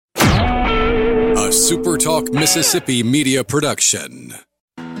A SuperTalk Mississippi media production.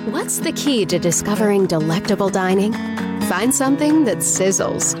 What's the key to discovering delectable dining? Find something that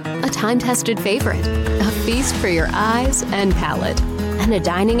sizzles. A time-tested favorite. A feast for your eyes and palate. And a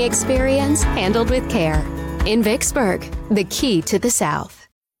dining experience handled with care. In Vicksburg, the key to the South.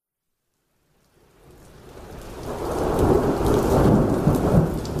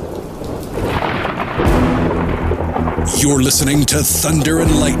 You're listening to Thunder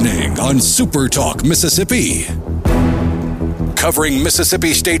and Lightning on SuperTalk Mississippi. Covering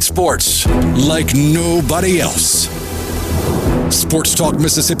Mississippi State sports like nobody else. Sports Talk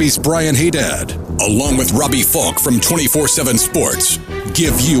Mississippi's Brian Haydad, along with Robbie Falk from 24/7 Sports,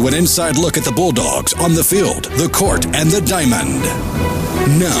 give you an inside look at the Bulldogs on the field, the court, and the diamond.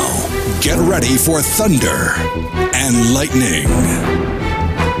 Now, get ready for Thunder and Lightning.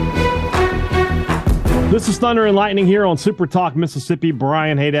 This is Thunder and Lightning here on Super Talk Mississippi.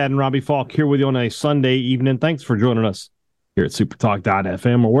 Brian Haydad and Robbie Falk here with you on a Sunday evening. Thanks for joining us here at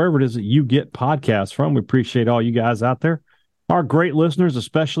supertalk.fm or wherever it is that you get podcasts from. We appreciate all you guys out there, our great listeners,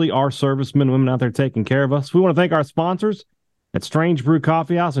 especially our servicemen and women out there taking care of us. We want to thank our sponsors at Strange Brew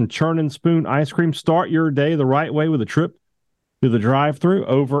Coffee House and Churn and Spoon Ice Cream. Start your day the right way with a trip to the drive-thru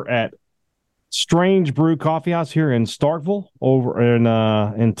over at Strange Brew Coffee House here in Starkville, over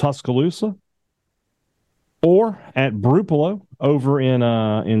in Tuscaloosa. Or at Brupolo over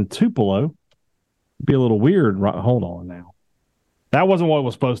in Tupelo. Be a little weird. Right, hold on now. That wasn't what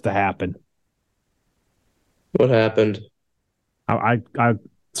was supposed to happen. What happened?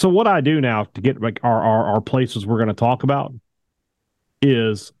 So what I do now to get like our places we're going to talk about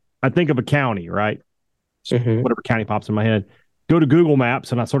is I think of a county, right? Mm-hmm. Whatever county pops in my head. Go to Google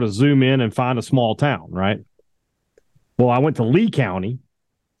Maps and I sort of zoom in and find a small town, right? Well, I went to Lee County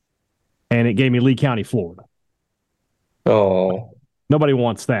and it gave me Lee County, Florida. Oh. Nobody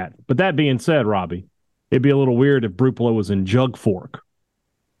wants that. But that being said, Robbie, it'd be a little weird if Brupolo was in Jug Fork.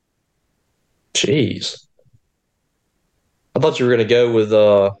 Jeez. I thought you were going to go with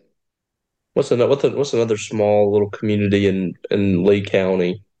what's another small little community in Lee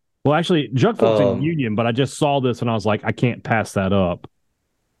County? Well, actually, Jug Fork's in Union, but I just saw this and I was like, I can't pass that up.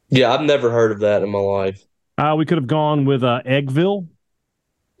 Yeah, I've never heard of that in my life. We could have gone with Eggville.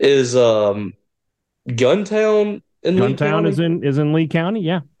 Is Guntown in Lee County? Guntown is in Lee County,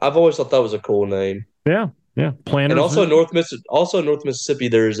 yeah. I've always thought that was a cool name. Yeah. Planners. And also North Mississippi,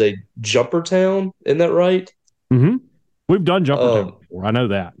 there's a Jumpertown, isn't that right? Mm-hmm. We've done Jumpertown before. I know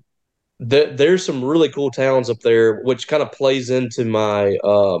that. There's some really cool towns up there, which kind of plays into my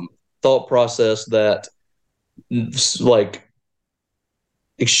thought process that like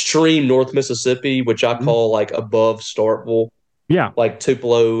extreme North Mississippi, which I call like above Starkville. Yeah. Like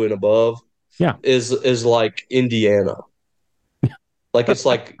Tupelo and above. Yeah. Is like Indiana. Like it's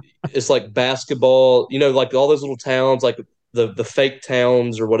like basketball, like all those little towns, like the fake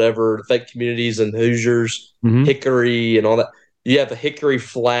towns or whatever, the fake communities and Hoosiers, Hickory and all that. You have a Hickory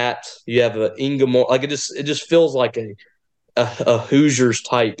Flat, you have a Inglemoor, like it just feels like a Hoosiers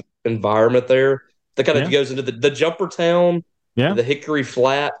type environment there. That kind of goes into the Jumpertown, the Hickory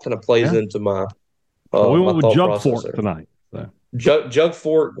Flat kind of plays into my we went with Jug Fork there. tonight. So. Jug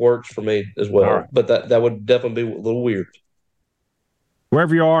Fork works for me as well, right. But that would definitely be a little weird.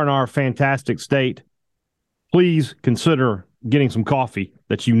 Wherever you are in our fantastic state, please consider getting some coffee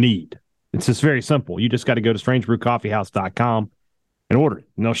that you need. It's just very simple. You just got to go to strangebrewcoffeehouse.com and order it,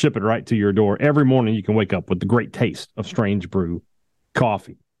 and they'll ship it right to your door. Every morning you can wake up with the great taste of Strange Brew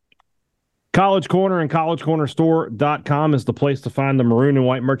coffee. College Corner and collegecornerstore.com is the place to find the maroon and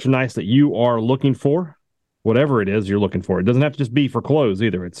white merchandise that you are looking for. Whatever it is you're looking for. It doesn't have to just be for clothes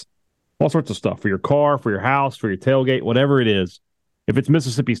either. It's all sorts of stuff for your car, for your house, for your tailgate, whatever it is. If it's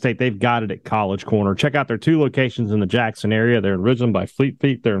Mississippi State, they've got it at College Corner. Check out their 2 locations in the Jackson area. They're in Ridgeland by Fleet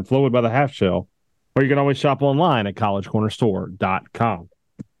Feet. They're in Flowood by the Half Shell. Or you can always shop online at collegecornerstore.com.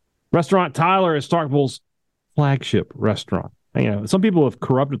 Restaurant Tyler is Starkville's flagship restaurant. Some people have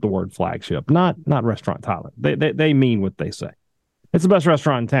corrupted the word flagship. Not Restaurant Tyler. They mean what they say. It's the best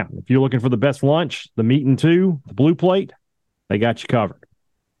restaurant in town. If you're looking for the best lunch, the meat and two, the blue plate, they got you covered.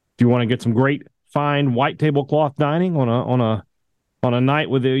 If you want to get some great, fine white tablecloth dining on a night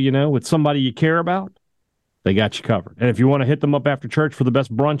with somebody you care about, they got you covered. And if you want to hit them up after church for the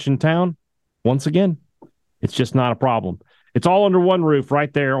best brunch in town, once again, it's just not a problem. It's all under one roof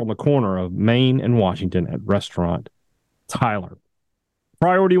right there on the corner of Main and Washington at Restaurant Tyler.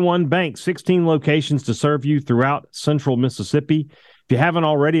 Priority One Bank, 16 locations to serve you throughout central Mississippi. If you haven't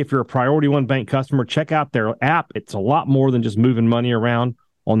already, if you're a Priority One Bank customer, check out their app. It's a lot more than just moving money around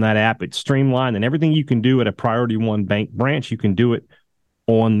on that app. It's streamlined, and everything you can do at a Priority One Bank branch, you can do it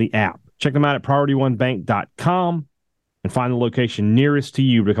on the app. Check them out at PriorityOneBank.com and find the location nearest to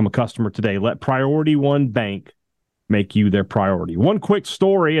you to become a customer today. Let Priority One Bank make you their priority. One quick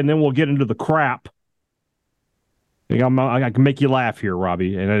story, and then we'll get into the crap. I can make you laugh here,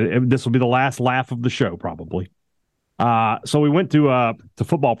 Robbie, and this will be the last laugh of the show, probably. So we went to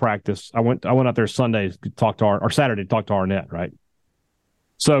football practice. I went out there Sunday to talk to or Saturday to talk to Arnett, right?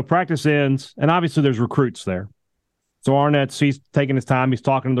 So practice ends, and obviously there's recruits there. So he's taking his time. He's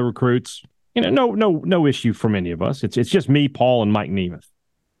talking to the recruits. No issue from any of us. It's just me, Paul, and Mike Nemeth.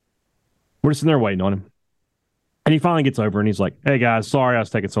 We're just in there waiting on him. And he finally gets over, and he's like, "Hey, guys, sorry I was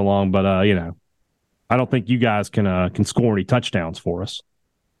taking so long, but, I don't think you guys can score any touchdowns for us."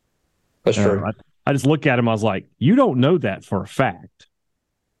 That's true. I just look at him. I was like, "You don't know that for a fact."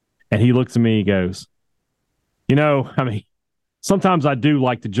 And he looks at me. He goes, sometimes I do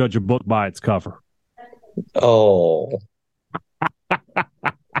like to judge a book by its cover. Oh.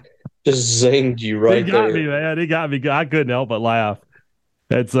 Just zinged you right there. He got me, man. He got me. I couldn't help but laugh.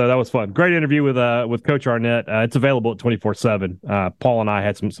 That was fun. Great interview with Coach Arnett. It's available at 24/7. Paul and I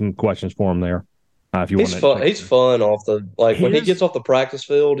had some questions for him there. If you he's fun. He's fun off the when he gets off the practice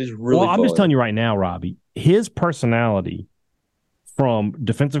field. He's really. Well, I'm just telling you right now, Robbie. His personality from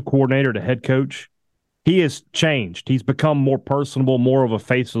defensive coordinator to head coach, he has changed. He's become more personable, more of a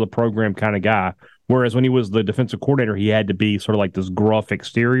face of the program kind of guy. Whereas when he was the defensive coordinator, he had to be sort of like this gruff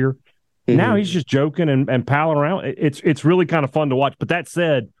exterior. Mm-hmm. Now he's just joking and palling around. It's really kind of fun to watch. But that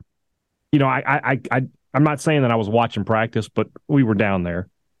said, I'm not saying that I was watching practice, but we were down there.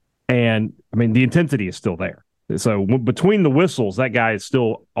 And, the intensity is still there. So between the whistles, that guy is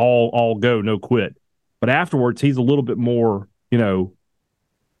still all go, no quit. But afterwards, he's a little bit more, he's a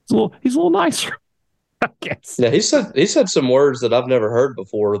little nicer, I guess. Yeah, he said some words that I've never heard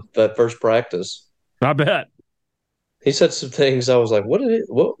before that first practice. I bet. He said some things I was like, what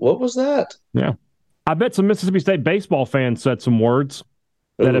was that? Yeah. I bet some Mississippi State baseball fans said some words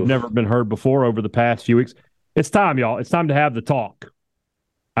that have never been heard before over the past few weeks. It's time, y'all. It's time to have the talk.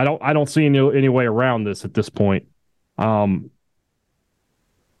 I don't see any way around this at this point. I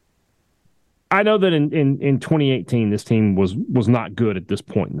know that in 2018 this team was not good at this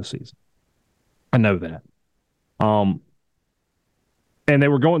point in the season. I know that. And they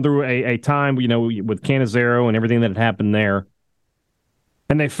were going through a time, with Canizero and everything that had happened there.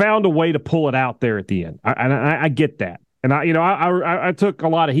 And they found a way to pull it out there at the end. I get that. And I took a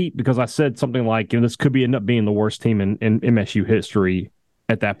lot of heat because I said something like, this could end up being the worst team in MSU history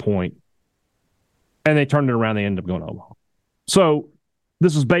at that point. And they turned it around. They ended up going Omaha. So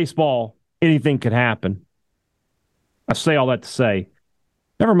this is baseball. Anything could happen. I say all that to say,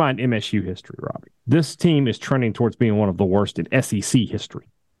 never mind MSU history, Robbie. This team is trending towards being one of the worst in SEC history.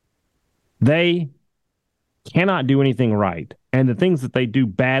 They cannot do anything right. And the things that they do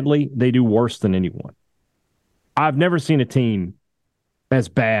badly, they do worse than anyone. I've never seen a team as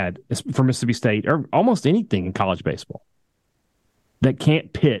bad as for Mississippi State or almost anything in college baseball that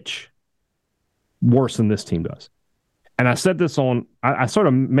can't pitch worse than this team does. And I said this I sort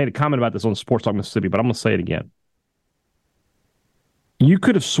of made a comment about this on Sports Talk Mississippi, but I'm going to say it again. You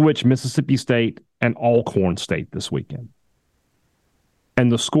could have switched Mississippi State and Alcorn State this weekend,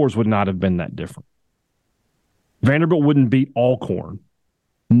 and the scores would not have been that different. Vanderbilt wouldn't beat Alcorn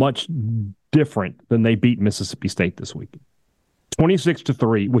much different than they beat Mississippi State this weekend.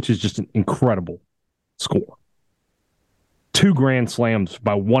 26-3, which is just an incredible score. 2 grand slams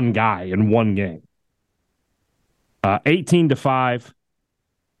by one guy in one game. 18-5.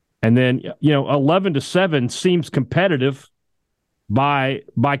 And then, 11-7 seems competitive by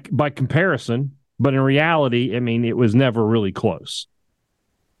comparison, but in reality, it was never really close.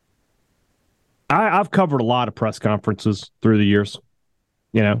 I've covered a lot of press conferences through the years,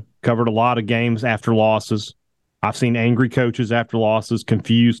 covered a lot of games after losses. I've seen angry coaches after losses,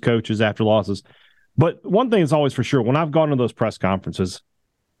 confused coaches after losses. But one thing is always for sure, when I've gone to those press conferences,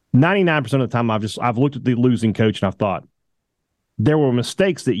 99% of the time I've looked at the losing coach and I've thought, there were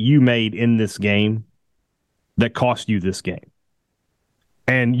mistakes that you made in this game that cost you this game.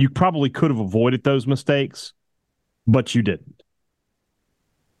 And you probably could have avoided those mistakes, but you didn't.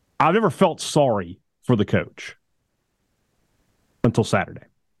 I've never felt sorry for the coach until Saturday.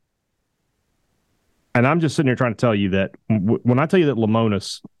 And I'm just sitting here trying to tell you that when I tell you that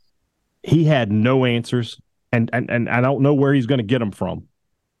Lemonis, he had no answers, and I don't know where he's going to get them from,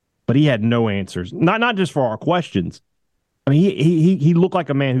 but he had no answers. Not just for our questions. He looked like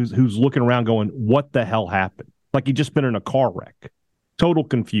a man who's looking around going, what the hell happened? Like he'd just been in a car wreck. Total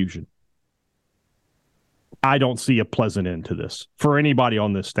confusion. I don't see a pleasant end to this for anybody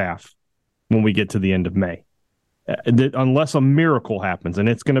on this staff when we get to the end of May. that unless a miracle happens, and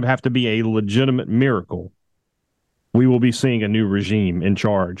it's going to have to be a legitimate miracle, we will be seeing a new regime in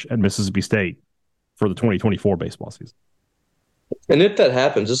charge at Mississippi State for the 2024 baseball season. And if that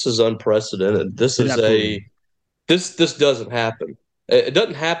happens, this is unprecedented. This doesn't happen. It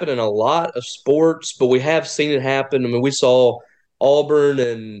doesn't happen in a lot of sports, but we have seen it happen. I mean, we saw Auburn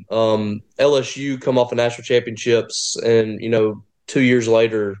and LSU come off of national championships, and 2 years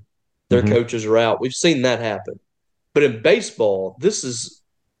later, their coaches are out. We've seen that happen. But in baseball,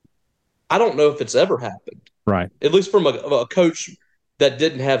 I don't know if it's ever happened. Right. At least from a coach that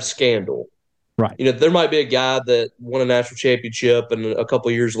didn't have scandal. Right. There might be a guy that won a national championship, and a couple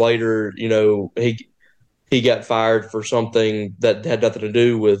of years later, he got fired for something that had nothing to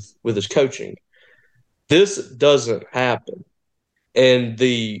do with his coaching. This doesn't happen. And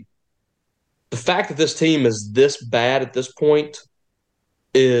the fact that this team is this bad at this point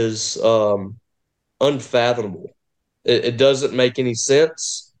is unfathomable. It doesn't make any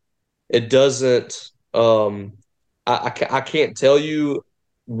sense. It doesn't I can't tell you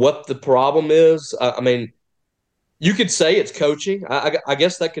what the problem is. I mean, you could say it's coaching. I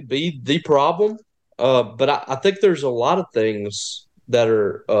guess that could be the problem. But I think there's a lot of things that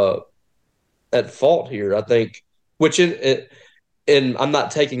are at fault here. I think, and I'm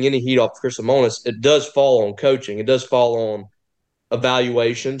not taking any heat off Chris Lemonis. It does fall on coaching. It does fall on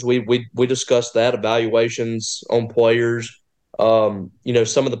evaluations. We discussed that, evaluations on players. Some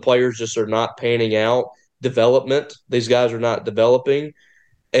of the players just are not panning out. Development. These guys are not developing.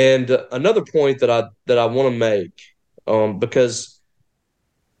 And another point that I want to make, because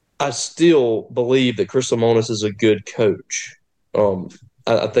I still believe that Chris Lemonis is a good coach.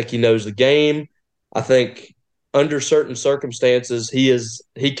 I think he knows the game. I think under certain circumstances,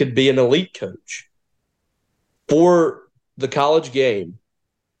 he could be an elite coach. For the college game,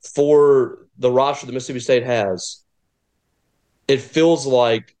 for the roster that Mississippi State has, it feels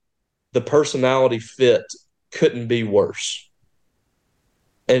like the personality fit couldn't be worse.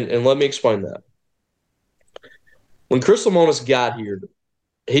 And let me explain that. When Chris Lemonis got here,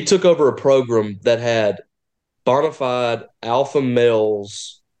 he took over a program that had bona fide alpha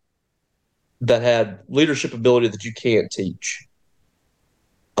males that had leadership ability that you can't teach.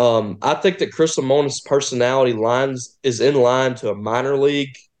 I think that Chris Lemonis' personality is in line to a minor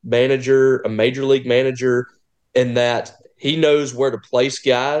league manager, a major league manager, in that he knows where to place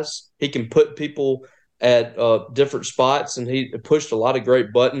guys. He can put people at different spots, and he pushed a lot of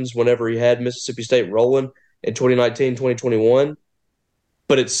great buttons whenever he had Mississippi State rolling in 2019, 2021.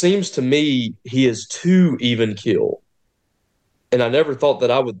 But it seems to me he is too even keel. And I never thought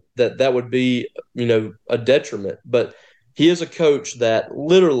that would be, a detriment. But he is a coach that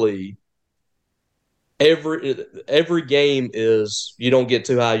literally every game is you don't get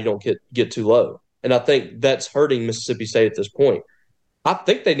too high, you don't get too low. And I think that's hurting Mississippi State at this point. I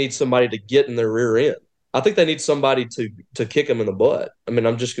think they need somebody to get in their rear end. I think they need somebody to kick them in the butt. I mean,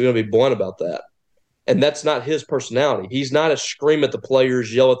 I'm just going to be blunt about that. And that's not his personality. He's not a scream at the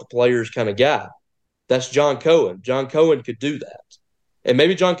players, yell at the players kind of guy. That's John Cohen. John Cohen could do that. And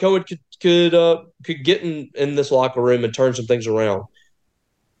maybe John Cohen could get in this locker room and turn some things around.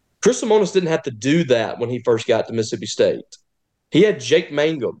 Chris Lemonis didn't have to do that when he first got to Mississippi State. He had Jake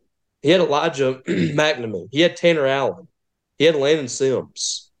Mangum. He had Elijah McNamee. He had Tanner Allen. He had Landon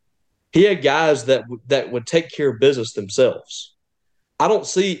Sims. He had guys that would take care of business themselves. I don't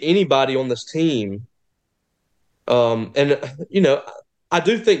see anybody on this team. I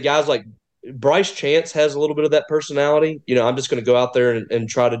do think guys like Bryce Chance has a little bit of that personality. I'm just going to go out there and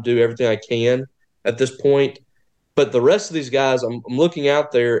try to do everything I can at this point. But the rest of these guys, I'm looking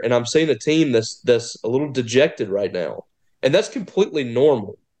out there and I'm seeing a team that's a little dejected right now. And that's completely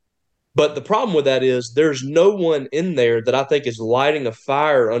normal. But the problem with that is there's no one in there that I think is lighting a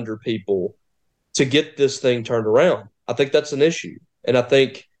fire under people to get this thing turned around. I think that's an issue. And I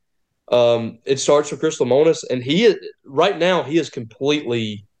think it starts with Chris Lemonis, and right now he is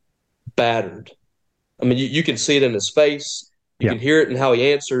completely battered. I mean, you can see it in his face. You can hear it in how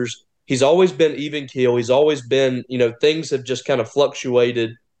he answers. He's always been even keel. He's always been, things have just kind of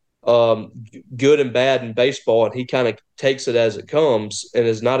fluctuated, good and bad in baseball, and he kind of takes it as it comes and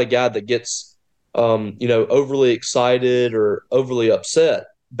is not a guy that gets, overly excited or overly upset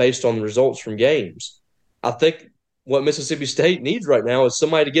based on the results from games. I think what Mississippi State needs right now is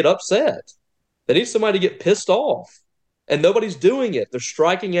somebody to get upset. They need somebody to get pissed off. And nobody's doing it. They're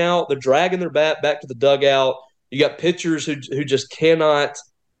striking out. They're dragging their bat back to the dugout. You got pitchers who just cannot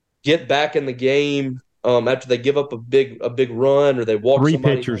get back in the game after they give up a big run or they walk Three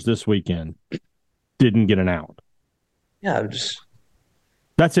somebody. Pitchers this weekend didn't get an out. Yeah,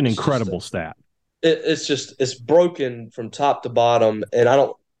 that's an incredible stat. it's broken from top to bottom, and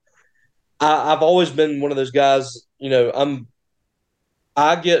I've always been one of those guys.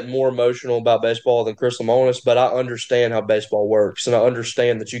 I get more emotional about baseball than Chris Lemonis, but I understand how baseball works, and I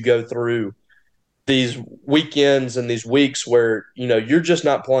understand that you go through these weekends and these weeks where you're just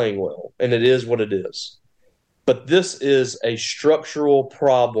not playing well, and it is what it is. But this is a structural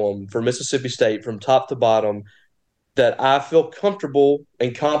problem for Mississippi State from top to bottom that I feel comfortable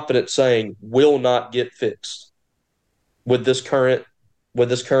and confident saying will not get fixed with this current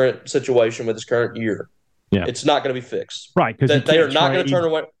situation, with this current year. Yeah. It's not going to be fixed. Right, because they are not going to turn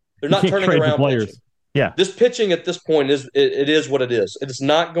away. They're not turning around players. Pitching. Yeah. This pitching at this point is what it is. It is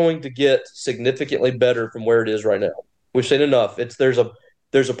not going to get significantly better from where it is right now. We've seen enough.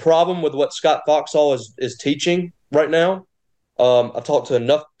 There's a problem with what Scott Foxhall is teaching right now. I've talked to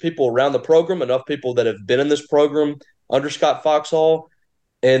enough people around the program, enough people that have been in this program under Scott Foxhall,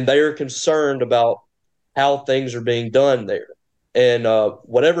 and they are concerned about how things are being done there. And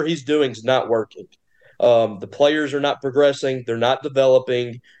whatever he's doing is not working. The players are not progressing. They're not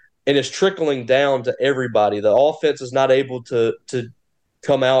developing. And it's trickling down to everybody. The offense is not able to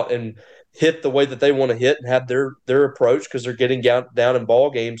come out and hit the way that they want to hit and have their approach because they're getting down in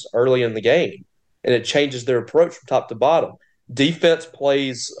ball games early in the game. And it changes their approach from top to bottom. Defense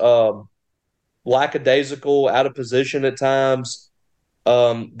plays lackadaisical, out of position at times.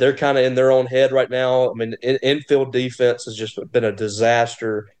 They're kind of in their own head right now. I mean, infield defense has just been a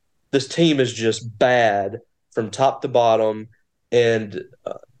disaster. This team is just bad from top to bottom, and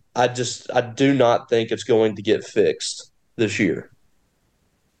I do not think it's going to get fixed this year.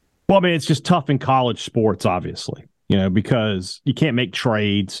 Well, I mean, it's just tough in college sports, obviously, because you can't make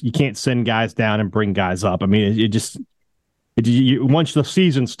trades. You can't send guys down and bring guys up. I mean, once the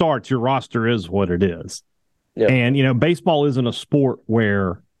season starts, your roster is what it is. Yep. And, baseball isn't a sport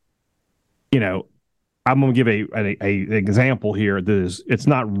where, I'm going to give an example here. It's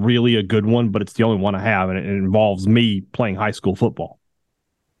not really a good one, but it's the only one I have, and it involves me playing high school football.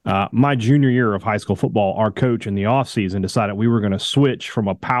 My junior year of high school football, our coach in the offseason decided we were going to switch from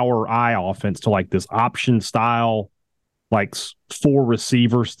a power I offense to like this option style, like 4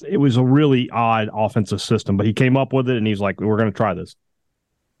 receivers. It was a really odd offensive system, but he came up with it, and he's like, we're going to try this.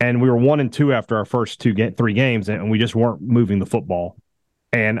 And we were 1-2 after our first 3 games, and we just weren't moving the football.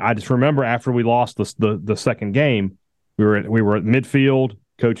 And I just remember after we lost the second game, we were at midfield.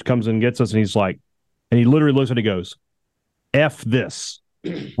 Coach comes in and gets us, and he's like, and he literally looks at it and goes, F this.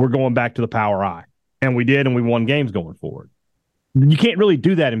 We're going back to the power I. And we did, and we won games going forward. You can't really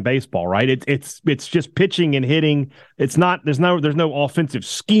do that in baseball, right? It's just pitching and hitting. It's not there's no offensive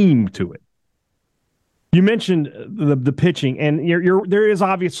scheme to it. You mentioned the pitching, and there is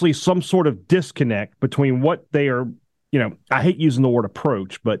obviously some sort of disconnect between what they are, I hate using the word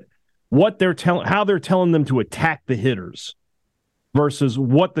approach, but how they're telling them to attack the hitters versus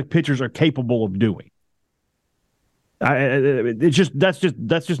what the pitchers are capable of doing. That's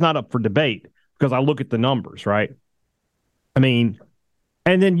just not up for debate because I look at the numbers, right? I mean,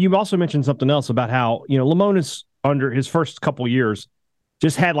 and then you also mentioned something else about how, Lemonis under his first couple years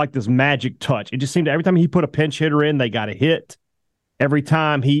just had like this magic touch. It just seemed every time he put a pinch hitter in, they got a hit. Every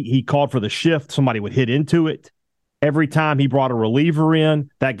time he called for the shift, somebody would hit into it. Every time he brought a reliever in,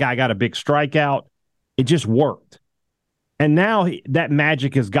 that guy got a big strikeout. It just worked. And now that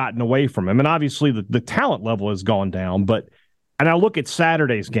magic has gotten away from him. And obviously the talent level has gone down. And I look at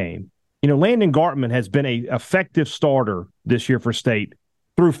Saturday's game. Landon Gartman has been an effective starter this year for State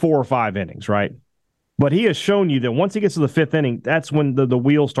through 4 or 5 innings, right? But he has shown you that once he gets to the 5th inning, that's when the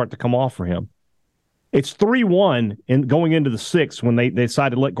wheels start to come off for him. It's 3-1 and going into the 6th when they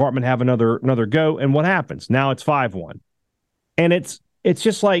decided to let Gartman have another go. And what happens? Now it's 5-1. And it's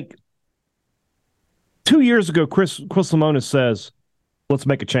just like 2 years ago, Chris Lemonis says, let's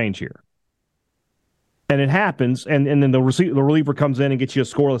make a change here. And it happens, and then the reliever comes in and gets you a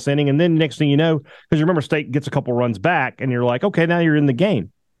scoreless inning, and then next thing you know, because you remember State gets a couple runs back, and you're like, okay, now you're in the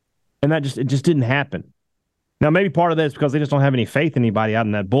game. And it just didn't happen. Now, maybe part of that is because they just don't have any faith in anybody out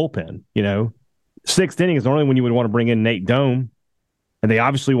in that bullpen, 6th inning is normally when you would want to bring in Nate Dome, and they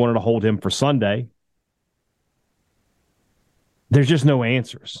obviously wanted to hold him for Sunday. There's just no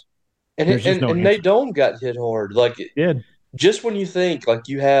answers. And Nate Dome got hit hard. Like, just when you think like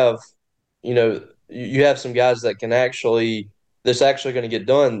you have some guys that can that's actually going to get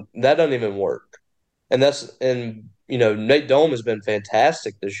done, that doesn't even work. And Nate Dome has been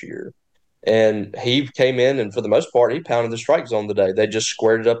fantastic this year. And he came in, and for the most part, he pounded the strike zone today. They just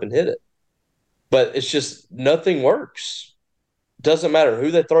squared it up and hit it. But it's just nothing works. Doesn't matter who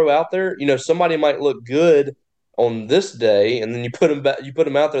they throw out there. Somebody might look good on this day, and then you put them back, you put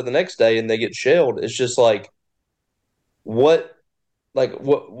them out there the next day, and they get shelled. It's just what,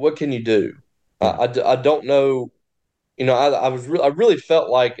 what can you do? I don't know. I really felt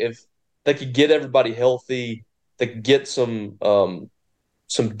like if they could get everybody healthy, they could get some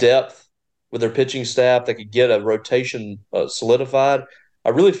depth with their pitching staff, they could get a rotation solidified. I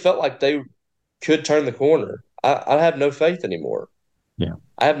really felt like they could turn the corner. I have no faith anymore. Yeah.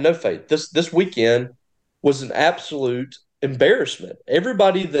 I have no faith. This weekend was an absolute embarrassment.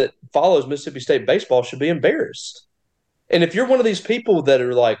 Everybody that follows Mississippi State baseball should be embarrassed. And if you're one of these people that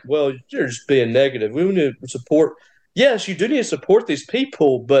are like, well, you're just being negative, we need to support. Yes, you do need to support these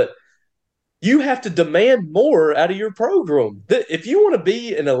people, but you have to demand more out of your program. If you want to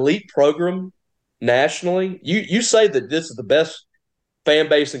be an elite program nationally, you say that this is the best fan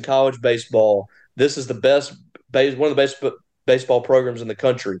base in college baseball. This is the best one of the best baseball programs in the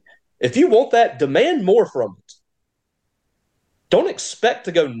country. If you want that, demand more from it. Don't expect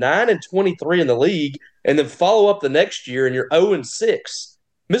to go 9-23 in the league and then follow up the next year and you're 0-6.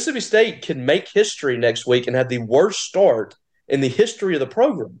 Mississippi State can make history next week and have the worst start in the history of the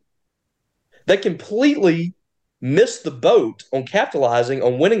program. They completely missed the boat on capitalizing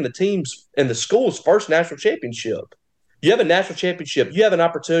on winning the team's and the school's first national championship. You have a national championship. You have an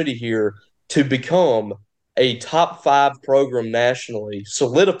opportunity here to become a top 5 program nationally,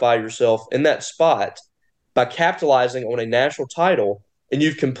 solidify yourself in that spot by capitalizing on a national title, and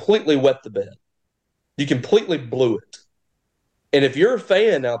you've completely wet the bed. You completely blew it. And if you're a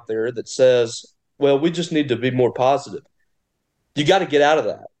fan out there that says, well, we just need to be more positive, you got to get out of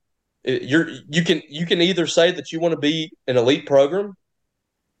that. You can either say that you want to be an elite program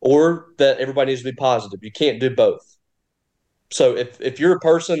or that everybody needs to be positive. You can't do both. So if you're a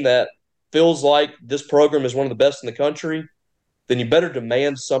person that feels like this program is one of the best in the country, then you better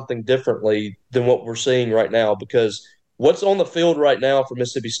demand something differently than what we're seeing right now, because what's on the field right now for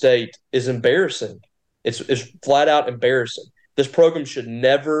Mississippi State is embarrassing. It's flat out embarrassing. This program should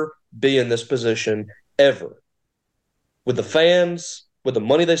never be in this position ever. With the fans, with the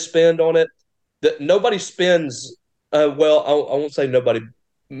money they spend on it, that nobody spends. I won't say nobody.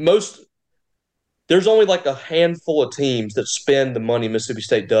 There's only like a handful of teams that spend the money Mississippi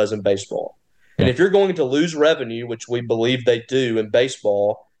State does in baseball. And if you're going to lose revenue, which we believe they do in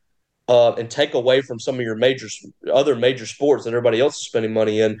baseball, and take away from some of your other major sports that everybody else is spending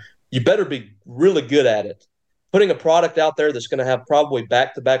money in, you better be really good at it. Putting a product out there that's going to have probably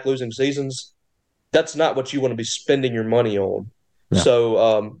back-to-back losing seasons, that's not what you want to be spending your money on. Yeah.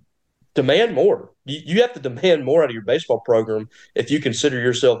 So demand more. You have to demand more out of your baseball program if you consider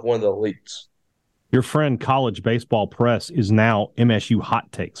yourself one of the elites. Your friend College Baseball Press is now MSU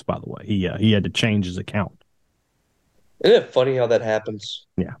Hot Takes, by the way. He had to change his account. Isn't it funny how that happens?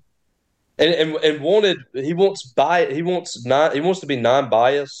 Yeah. And he wants to be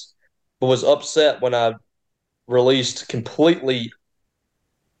non-biased, but was upset when I released completely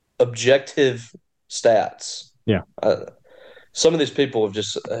objective stats. Yeah. Some of these people have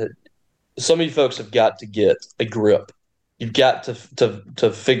just some of you folks have got to get a grip. You've got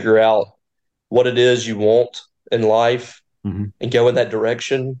to figure out what it is you want in life and go in that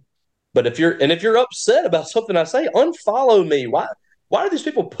direction. But if you're upset about something I say, unfollow me. Why do these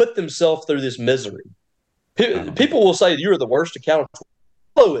people put themselves through this misery? People will say you're the worst account.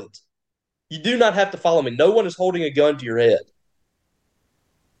 Follow it. You do not have to follow me. No one is holding a gun to your head.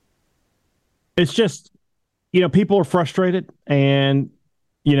 It's just, people are frustrated, and,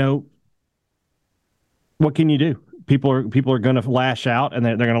 what can you do? People are going to lash out, and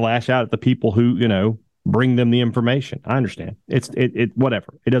they're going to lash out at the people who, bring them the information. I understand. It's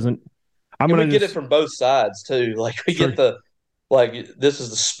whatever. It doesn't. We get it from both sides too. Like we get this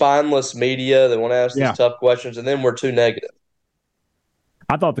is the spineless media that want to ask these tough questions, and then we're too negative.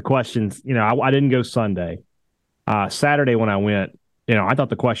 I thought the questions, I didn't go Sunday. Saturday when I went, I thought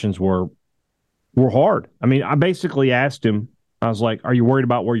the questions were hard. I mean, I basically asked him, I was like, are you worried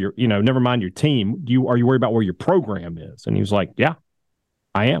about where your, never mind your team, are you worried about where your program is? And he was like, yeah,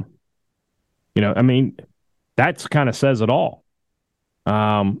 I am. That's kind of says it all.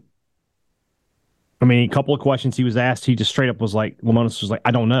 A couple of questions he was asked, he just straight up was like, Lemonis was like,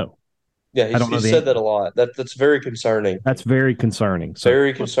 I don't know. Yeah, he said that a lot. That's very concerning. That's very concerning. So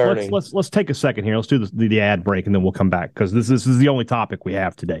very concerning. Let's take a second here. Let's do the ad break, and then we'll come back, because this is the only topic we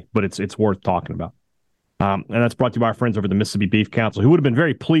have today, but it's worth talking about. And that's brought to you by our friends over at the Mississippi Beef Council, who would have been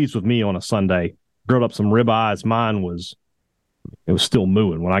very pleased with me on a Sunday. Grilled up some ribeyes. Mine was still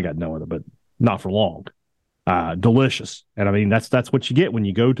mooing when I got done with it, but not for long. Delicious. And that's what you get when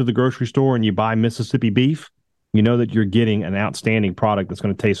you go to the grocery store and you buy Mississippi beef. You know that you're getting an outstanding product that's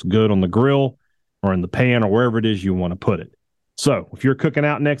going to taste good on the grill. or in the pan or wherever it is you want to put it. So if you're cooking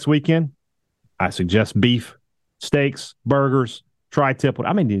out next weekend, I suggest beef, steaks, burgers, tri-tip.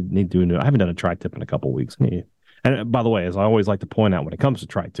 I may need to do. I haven't done a tri-tip in a couple of weeks. Yeah. And by the way, as I always like to point out, when it comes to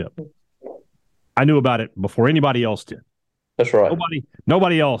tri-tip, I knew about it before anybody else did. That's right.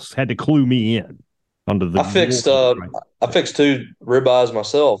 Nobody else had to clue me in. I fixed 2 ribeyes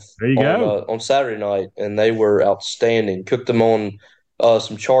myself. There you go. On Saturday night, and they were outstanding. Cooked them on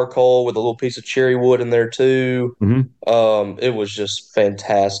some charcoal with a little piece of cherry wood in there too. Mm-hmm. It was just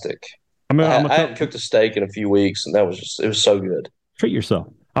fantastic. I hadn't cooked a steak in a few weeks, and it was so good. Treat yourself.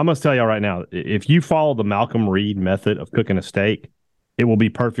 I must tell you right now, if you follow the Malcolm Reed method of cooking a steak, it will be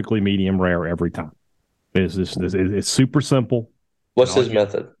perfectly medium rare every time. It's super simple. What's his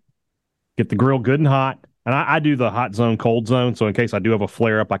method? Get the grill good and hot. And I do the hot zone, cold zone. So in case I do have a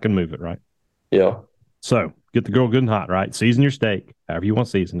flare up, I can move it, right? Yeah. So get the grill good and hot, right? Season your steak, however you want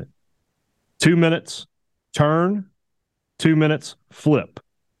to season it. 2 minutes, turn. 2 minutes, flip.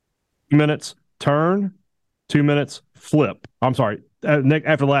 2 minutes, turn. 2 minutes, flip. I'm sorry.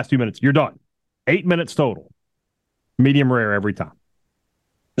 After the last 2 minutes, you're done. 8 minutes total. Medium rare every time.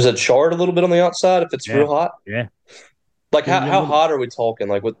 Is it charred a little bit on the outside if it's real hot? Yeah. Like how hot are we talking?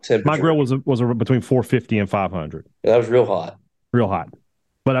 Like what temperature? My grill was between 450 and 500. Yeah, that was real hot. Real hot.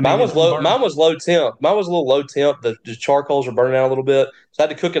 But I mean, mine was low. Mine was low temp. Mine was a little low temp. The charcoals were burning out a little bit, so I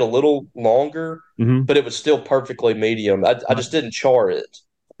had to cook it a little longer. Mm-hmm. But it was still perfectly medium. I just didn't char it.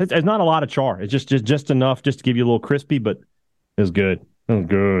 It's not a lot of char. It's just enough just to give you a little crispy, but it was good. It was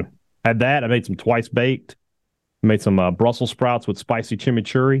good. Had that. I made some twice baked. Made some Brussels sprouts with spicy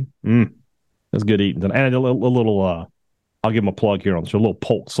chimichurri. That's good eating. And a little I'll give them a plug here on a little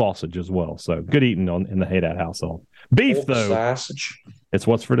polk sausage as well. So good eating in the Haydad household. Beef, polk though. Sausage. It's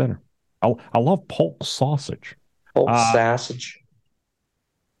what's for dinner. I love polk sausage. Polk sausage.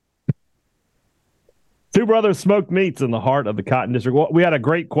 Two Brothers Smoked Meats in the heart of the Cotton District. Well, we had a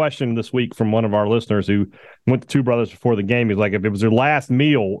great question this week from one of our listeners who went to Two Brothers before the game. He's like, if it was your last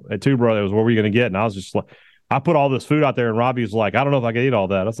meal at Two Brothers, what were you going to get? And I was just like, I put all this food out there, and Robbie was like, I don't know if I can eat all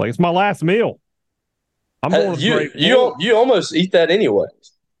that. I was like, it's my last meal. You almost eat that anyway.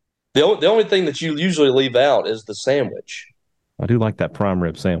 The only thing that you usually leave out is the sandwich. I do like that prime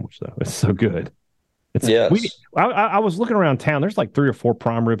rib sandwich, though. It's so good. Yes. I was looking around town. There's like 3 or 4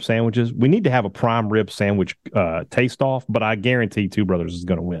 prime rib sandwiches. We need to have a prime rib sandwich taste off, but I guarantee Two Brothers is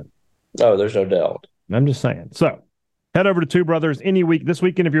going to win. Oh, there's no doubt. I'm just saying. So head over to Two Brothers any week. This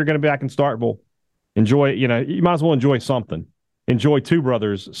weekend, if you're going to be back in Starkville, enjoy, you might as well enjoy something. Enjoy Two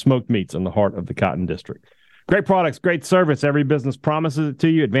Brothers Smoked Meats in the heart of the Cotton District. Great products, great service. Every business promises it to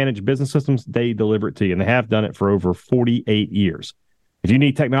you. Advantage Business Systems, they deliver it to you, and they have done it for over 48 years. If you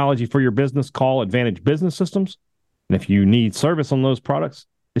need technology for your business, call Advantage Business Systems. And if you need service on those products,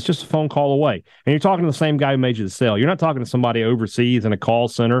 it's just a phone call away. And you're talking to the same guy who made you the sale. You're not talking to somebody overseas in a call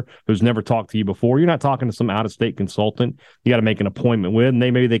center who's never talked to you before. You're not talking to some out-of-state consultant you got to make an appointment with, and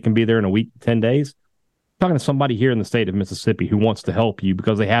maybe they can be there in a week, 10 days. You're talking to somebody here in the state of Mississippi who wants to help you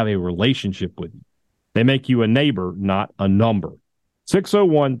because they have a relationship with you. They make you a neighbor, not a number.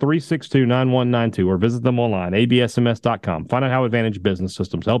 601-362-9192 or visit them online, absms.com. Find out how Advantage Business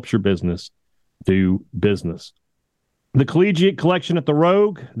Systems helps your business do business. The Collegiate Collection at the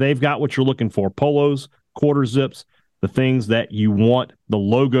Rogue, they've got what you're looking for. Polos, quarter zips, the things that you want, the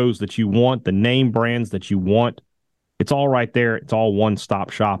logos that you want, the name brands that you want. It's all right there. It's all one-stop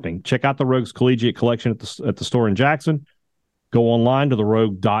shopping. Check out the Rogue's Collegiate Collection at the store in Jackson. Go online to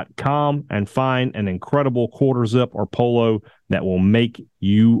therogue.com and find an incredible quarter zip or polo that will make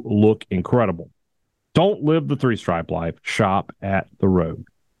you look incredible. Don't live the three-stripe life. Shop at the Rogue.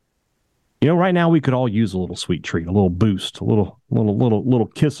 Right now we could all use a little sweet treat, a little boost, a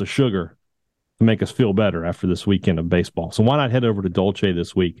little kiss of sugar to make us feel better after this weekend of baseball. So why not head over to Dolce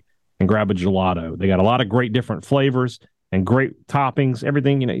this week and grab a gelato? They got a lot of great different flavors and great toppings,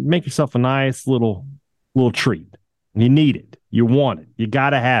 everything. Make yourself a nice little treat. You need it. You want it. You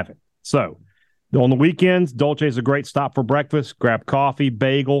got to have it. So on the weekends, Dolce is a great stop for breakfast. Grab coffee,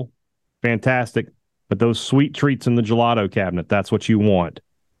 bagel, fantastic. But those sweet treats in the gelato cabinet, that's what you want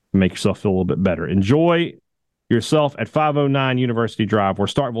to make yourself feel a little bit better. Enjoy yourself at 509 University Drive, where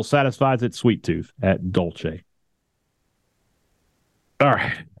Starkville satisfies its sweet tooth at Dolce. All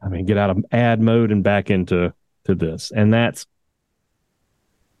right. Get out of ad mode and back into this. And that's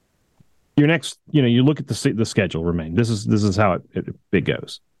your next, you look at the schedule remain. This is how it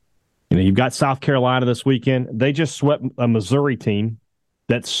goes. You've got South Carolina this weekend. They just swept a Missouri team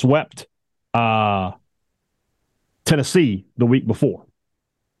that swept Tennessee the week before.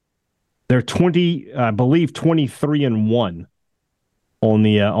 They're 23-1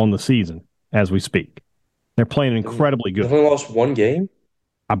 on the season. as we speak. They're playing incredibly good. They've only lost one game?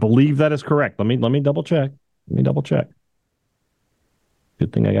 I believe that is correct. Let me double check.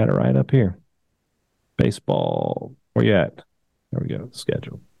 Good thing I got it right up here. Baseball. Where you at? There we go.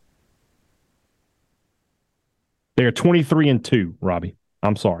 Schedule. They are 23-2, Robbie.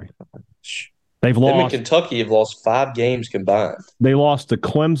 I'm sorry. They've lost. Them and Kentucky have lost 5 games combined. They lost to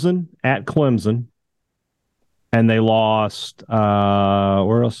Clemson at Clemson. And they lost,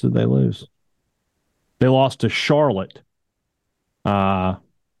 where else did they lose? They lost to Charlotte on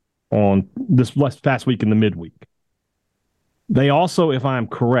this past week in the midweek. They also, if I'm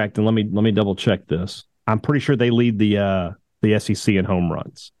correct, and let me double check this, I'm pretty sure they lead the SEC in home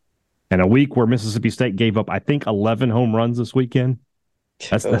runs. And a week where Mississippi State gave up, I think, 11 home runs this weekend.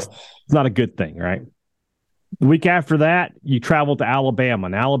 That's not a good thing, right? The week after that, you travel to Alabama,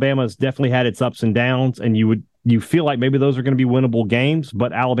 and Alabama has definitely had its ups and downs, and you feel like maybe those are going to be winnable games,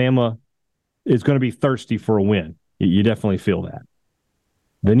 but Alabama is going to be thirsty for a win. You definitely feel that.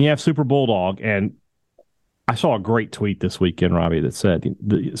 Then you have Super Bulldog, and I saw a great tweet this weekend, Robbie, that said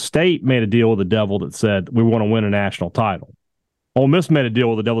the State made a deal with the devil that said we want to win a national title. Ole Miss made a deal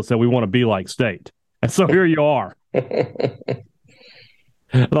with the devil that said we want to be like State. And so here you are.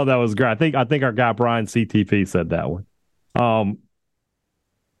 I thought that was great. I think our guy Brian CTP said that one.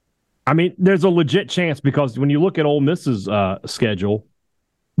 I mean, there's a legit chance because when you look at Ole Miss's schedule,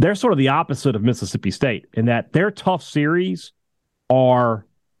 they're sort of the opposite of Mississippi State in that their tough series are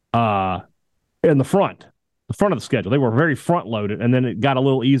in the front of the schedule. They were very front-loaded, and then it got a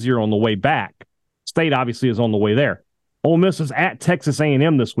little easier on the way back. State obviously is on the way there. Ole Miss is at Texas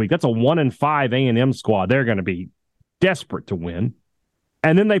A&M this week. That's a 1-5 A&M squad. They're going to be desperate to win.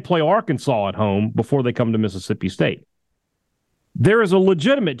 And then they play Arkansas at home before they come to Mississippi State. There is a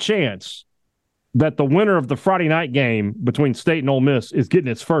legitimate chance that the winner of the Friday night game between State and Ole Miss is getting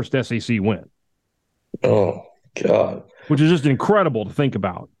its first SEC win. Oh, God. Which is just incredible to think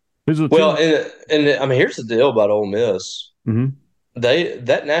about. Well, and I mean, here's the deal about Ole Miss. Mm-hmm.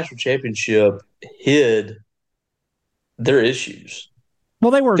 That national championship hid their issues.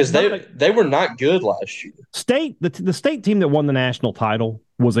 Well, they were because they were not good last year. The State team that won the national title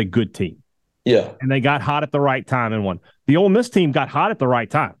was a good team. Yeah, and they got hot at the right time and won. The Ole Miss team got hot at the right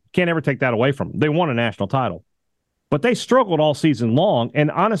time. Can't ever take that away from them. They won a national title, but they struggled all season long.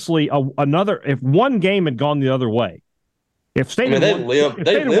 And honestly, if one game had gone the other way, if State had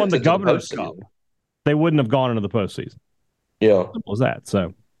won the Governor's Cup, they wouldn't have gone into the postseason. Yeah, simple as that.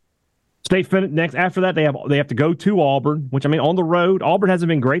 So. State next after that they have to go to Auburn, which I mean on the road. Auburn hasn't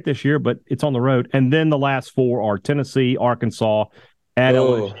been great this year, but it's on the road. And then the last 4 are Tennessee, Arkansas, at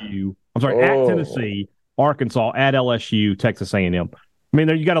LSU. I'm sorry, at Tennessee, Arkansas, at LSU, Texas A&M. I mean,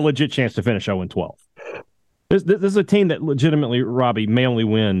 you got a legit chance to finish 0-12. This is a team that legitimately, Robbie, may only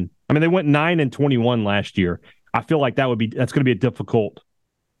win. I mean, they went 9-21 last year. I feel like that's going to be difficult.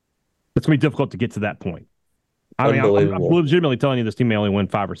 It's going to be difficult to get to that point. I mean, I'm legitimately telling you this team may only win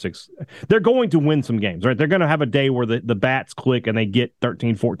 5 or 6. They're going to win some games, right? They're going to have a day where the bats click and they get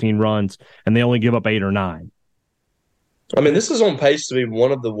 13, 14 runs, and they only give up 8 or 9. I mean, this is on pace to be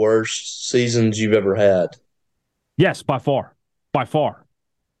one of the worst seasons you've ever had. Yes, by far. By far.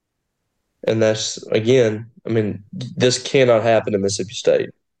 And that's, again, I mean, this cannot happen in Mississippi State.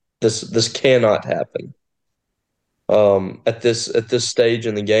 This cannot happen. At this stage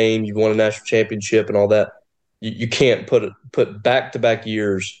in the game, you've won a national championship and all that. You can't put back-to-back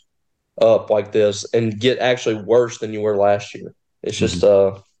years up like this and get actually worse than you were last year. It's just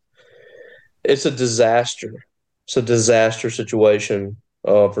it's a disaster. It's a disaster situation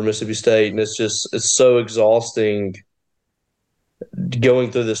for Mississippi State, and it's so exhausting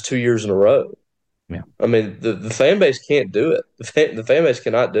going through this 2 years in a row. Yeah, I mean the fan base can't do it. The fan base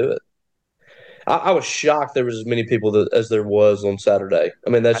cannot do it. I was shocked there was as many people as there was on Saturday. I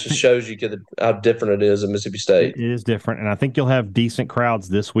mean, that just shows you how different it is in Mississippi State. It is different, and I think you'll have decent crowds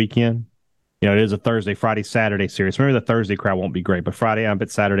this weekend. You know, it is a Thursday, Friday, Saturday series. Remember, the Thursday crowd won't be great, but Friday, I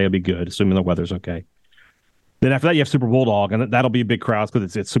bet Saturday will be good, assuming the weather's okay. Then after that, you have Super Bulldog, and that'll be a big crowd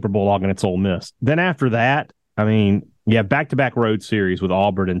because it's Super Bulldog and it's Ole Miss. Then after that, I mean, you have back-to-back road series with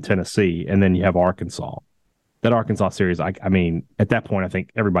Auburn and Tennessee, and then you have Arkansas. That Arkansas series, I mean, at that point, I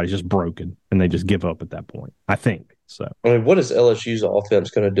think everybody's just broken, and they just give up at that point. I think so. I mean, what is LSU's offense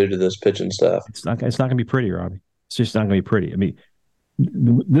going to do to this pitching staff? It's not going to be pretty, Robbie. It's just not going to be pretty. I mean,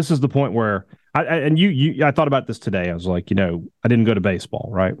 this is the point where I thought about this today. I was like, I didn't go to baseball,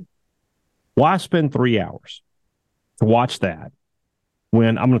 right? Why spend 3 hours to watch that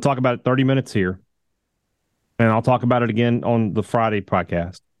when I'm going to talk about it 30 minutes here, and I'll talk about it again on the Friday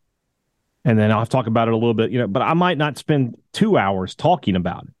podcast. And then I'll talk about it a little bit, but I might not spend 2 hours talking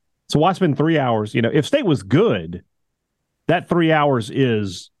about it. So why spend 3 hours? If State was good, that 3 hours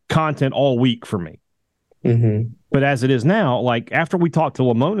is content all week for me. Mm-hmm. But as it is now, like after we talk to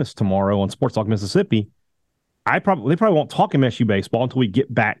Lamonis tomorrow on Sports Talk Mississippi, they probably won't talk MSU baseball until we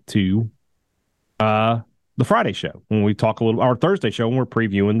get back to the Friday show when we talk our Thursday show when we're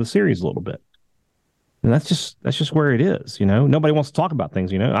previewing the series a little bit. And that's just where it is. Nobody wants to talk about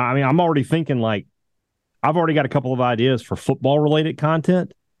things. I mean, I'm already thinking like I've already got a couple of ideas for football related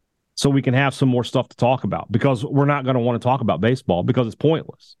content, so we can have some more stuff to talk about because we're not going to want to talk about baseball because it's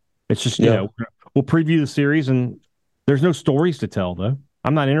pointless. It's just we'll preview the series and there's no stories to tell though.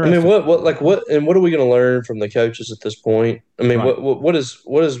 I'm not interested. I mean, what are we going to learn from the coaches at this point? I mean, right. what is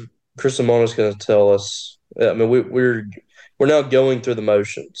Chris Lemonis going to tell us? I mean, we're now going through the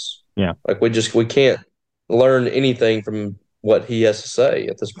motions. Yeah, like we can't learn anything from what he has to say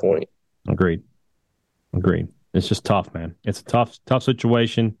at this point. Agreed. It's just tough, man. It's a tough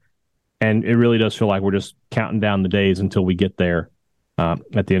situation, and it really does feel like we're just counting down the days until we get there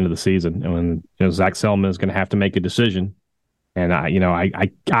at the end of the season. And when Zach Selman is going to have to make a decision, and I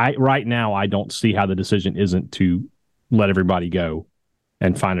right now I don't see how the decision isn't to let everybody go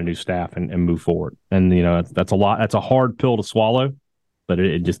and find a new staff and move forward. And that's a lot. That's a hard pill to swallow, but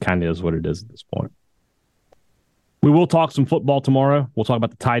it just kind of is what it is at this point. We will talk some football tomorrow. We'll talk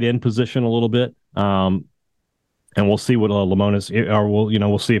about the tight end position a little bit, and we'll see what Lamonis, or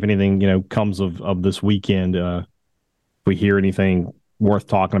we'll see if anything comes of this weekend. If we hear anything worth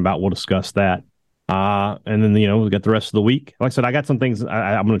talking about, we'll discuss that. And then we got the rest of the week. Like I said, I got some things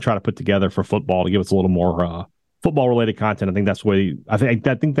I'm going to try to put together for football to give us a little more football related content. I think that's the way. I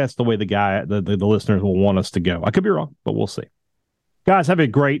think that's the way the listeners will want us to go. I could be wrong, but we'll see. Guys, have a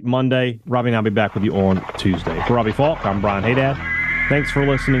great Monday. Robbie and I'll be back with you on Tuesday. For Robbie Falk, I'm Brian Haydad. Thanks for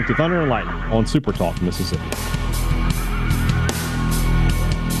listening to Thunder and Lightning on Super Talk Mississippi.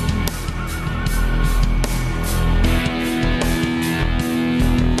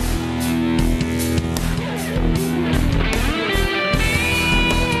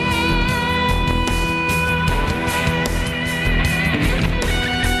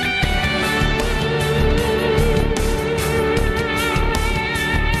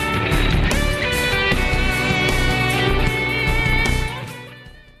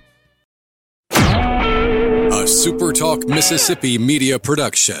 Super Talk Mississippi Media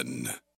Production.